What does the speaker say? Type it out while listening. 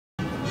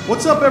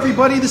What's up,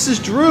 everybody? This is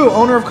Drew,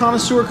 owner of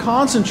Connoisseur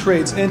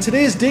Concentrates, and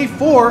today is day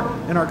 4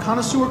 in our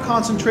Connoisseur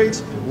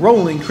Concentrates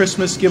rolling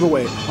Christmas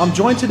giveaway. I'm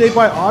joined today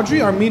by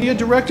Audrey, our media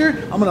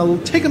director. I'm going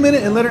to take a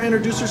minute and let her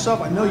introduce herself.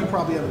 I know you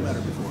probably haven't met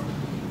her before.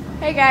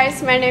 Hey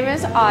guys, my name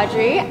is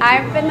Audrey.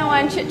 I've been the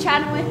one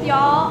chit-chatting with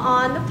y'all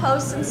on the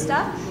posts and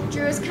stuff.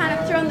 Drew has kind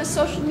of thrown the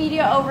social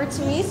media over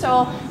to me,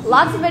 so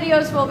lots of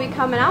videos will be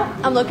coming out.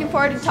 I'm looking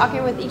forward to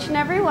talking with each and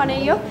every one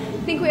of you.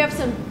 I think we have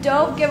some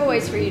dope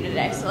giveaways for you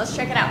today, so let's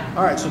check it out.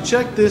 All right, so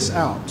check this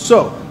out.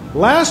 So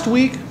last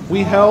week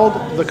we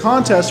held the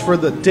contest for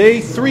the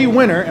day 3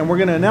 winner, and we're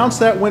going to announce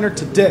that winner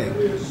today.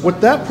 What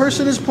that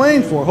person is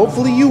playing for,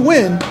 hopefully you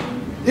win,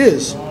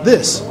 is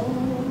this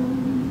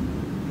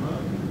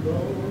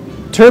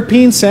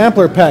terpene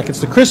sampler pack. It's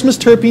the Christmas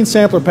terpene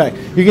sampler pack.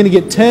 You're going to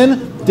get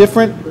 10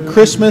 different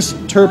Christmas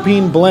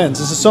terpene blends.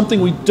 This is something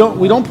we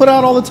don't put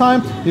out all the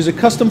time. These are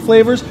custom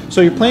flavors,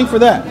 so you're playing for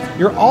that.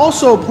 You're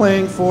also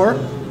playing for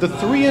the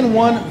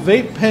 3-in-1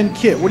 vape pen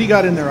kit. What do you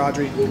got in there,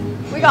 Audrey?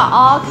 We got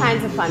all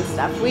kinds of fun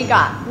stuff. We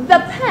got the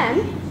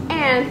pen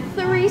and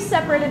 3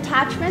 separate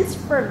attachments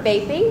for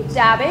vaping,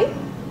 dabbing,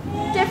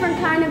 different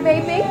kind of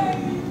vaping.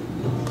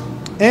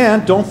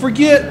 And don't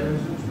forget,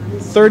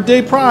 third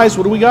day prize,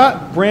 what do we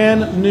got?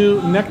 Brand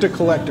new nectar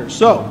collector.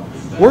 So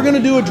we're going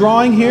to do a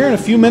drawing here in a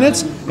few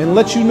minutes and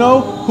let you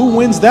know who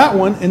wins that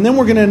one, and then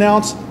we're going to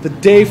announce the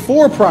day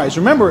 4 prize.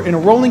 Remember, in a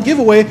rolling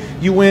giveaway,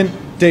 you win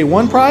day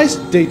 1 prize,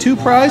 day 2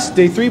 prize,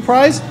 day 3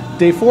 prize,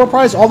 day 4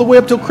 prize, all the way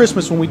up till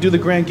Christmas when we do the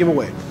grand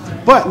giveaway.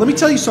 But let me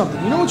tell you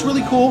something. You know what's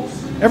really cool?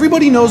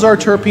 Everybody knows our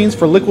terpenes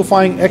for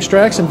liquefying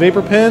extracts and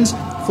vapor pens,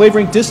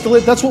 flavoring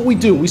distillate. That's what we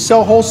do. We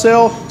sell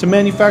wholesale to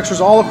manufacturers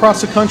all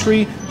across the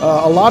country.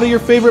 A lot of your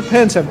favorite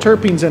pens have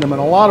terpenes in them,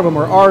 and a lot of them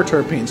are our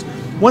terpenes.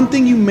 One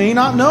thing you may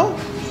not know,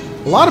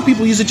 a lot of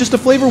people use it just to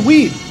flavor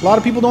weed. A lot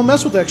of people don't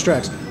mess with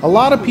extracts. A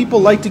lot of people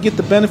like to get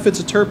the benefits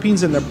of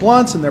terpenes in their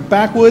blunts and their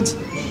backwoods,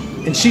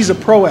 and she's a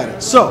pro at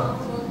it. So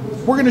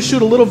we're going to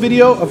shoot a little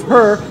video of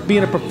her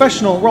being a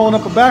professional rolling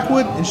up a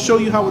backwood and show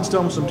you how it's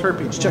done with some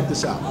terpenes. Check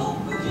this out.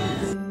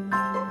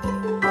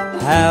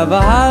 Have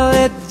a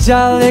holly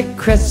jolly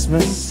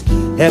Christmas,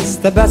 it's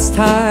the best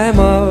time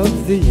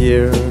of the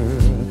year.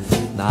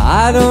 Now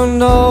I don't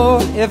know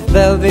if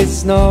there'll be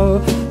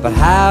snow, but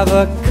have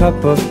a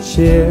cup of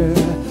cheer.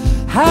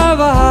 Have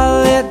a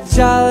holly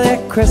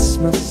jolly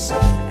Christmas,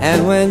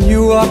 and when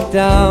you walk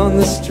down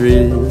the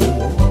street,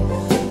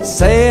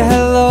 say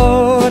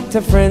hello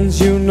to friends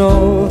you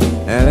know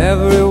and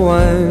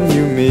everyone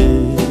you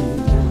meet.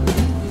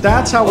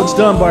 That's how it's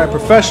done by a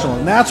professional,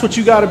 and that's what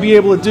you got to be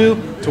able to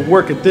do to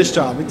work at this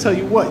job. Let me tell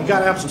you what, you got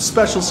to have some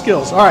special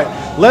skills. All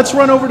right, let's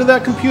run over to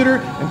that computer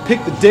and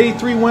pick the day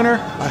 3 winner.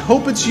 I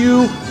hope it's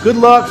you. Good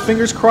luck,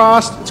 fingers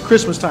crossed. It's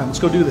Christmas time. Let's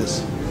go do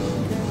this.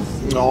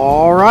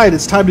 All right,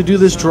 it's time to do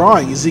this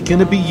drawing. Is it going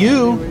to be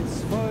you?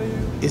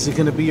 Is it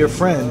going to be your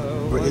friend?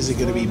 Or is it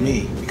going to be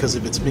me? Because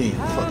if it's me,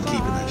 I'm fucking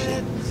keeping that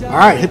shit. All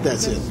right, hit that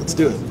shit. Let's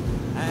do it.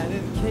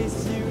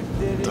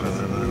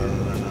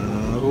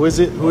 Who is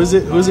it? Who is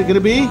it? Who is it going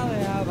to be?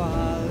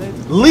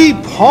 Lee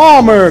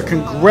Palmer.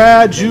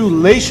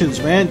 Congratulations,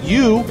 man.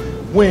 You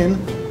win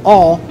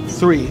all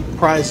 3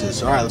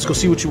 prizes. All right, let's go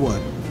see what you won.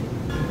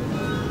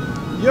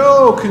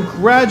 Yo,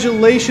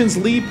 congratulations,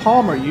 Lee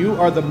Palmer. You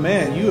are the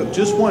man. You have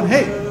just won.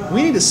 Hey,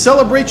 we need to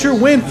celebrate your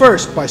win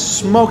first by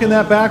smoking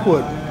that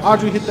backwood.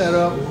 Audrey, hit that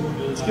up.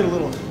 Let's get a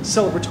little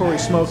celebratory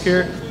smoke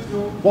here.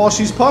 While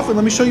she's puffing,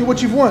 let me show you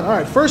what you've won. All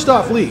right, first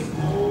off, Lee,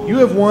 you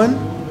have won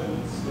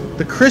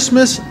the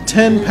Christmas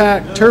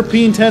 10-pack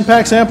terpene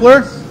 10-pack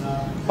sampler.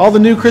 All the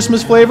new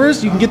Christmas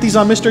flavors. You can get these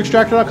on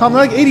MrExtractor.com.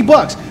 They're like 80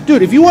 bucks.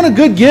 Dude, if you want a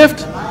good gift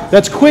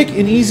that's quick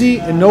and easy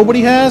and nobody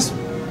has,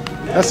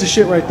 that's the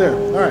shit right there.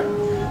 All right.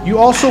 You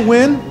also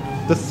win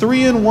the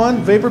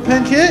 3-in-1 vapor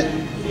pen kit.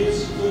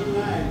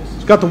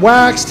 It's got the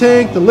wax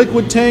tank, the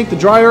liquid tank, the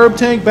dry herb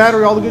tank,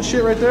 battery, all the good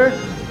shit right there.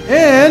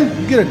 And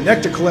you get a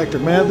nectar collector,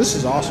 man. This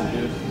is awesome,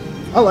 dude.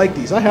 I like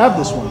these. I have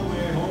this one.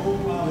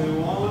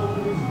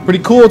 Pretty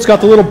cool. It's got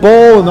the little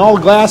bowl and all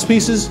the glass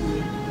pieces.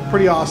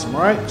 Pretty awesome,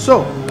 all right?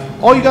 So,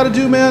 all you got to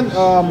do, man,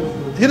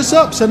 hit us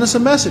up. Send us a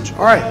message.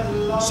 All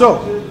right.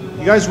 So,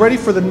 you guys ready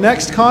for the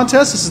next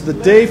contest? This is the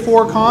day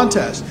 4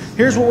 contest.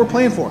 Here's what we're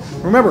playing for.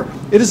 Remember,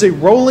 it is a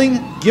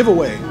rolling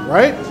giveaway,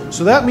 right?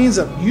 So that means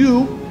that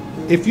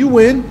if you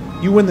win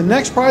the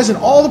next prize and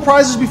all the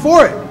prizes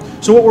before it.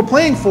 So what we're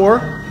playing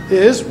for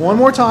is, one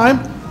more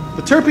time,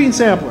 the terpene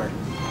sampler,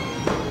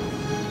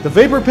 the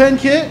vapor pen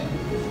kit,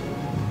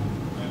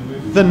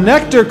 the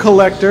nectar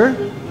collector,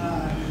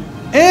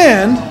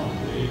 and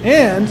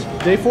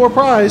day 4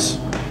 prize,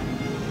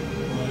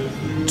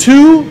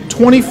 2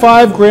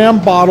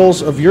 25-gram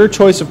bottles of your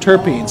choice of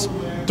terpenes.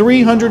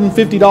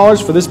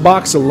 $350 for this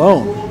box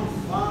alone.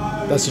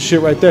 That's the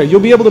shit right there.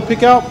 You'll be able to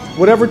pick out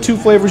whatever 2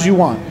 flavors you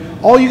want.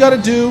 All you got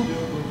to do,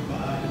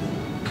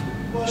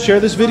 share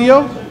this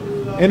video,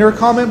 enter a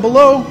comment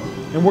below,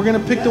 and we're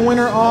going to pick the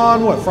winner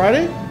on what,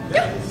 Friday?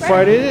 Yep,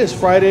 Friday it is.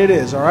 Friday it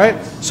is, all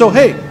right? So,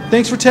 hey,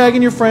 thanks for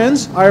tagging your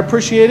friends. I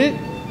appreciate it.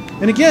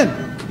 And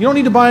again, You don't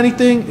need to buy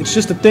anything. It's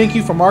just a thank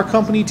you from our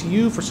company to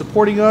you for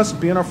supporting us,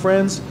 being our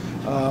friends.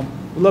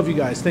 We love you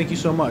guys. Thank you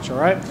so much, all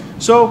right?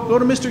 So go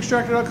to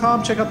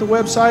MrExtractor.com, check out the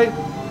website,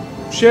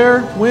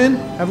 share, win,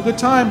 have a good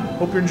time.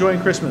 Hope you're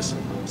enjoying Christmas.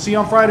 See you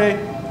on Friday.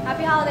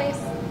 Happy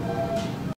holidays.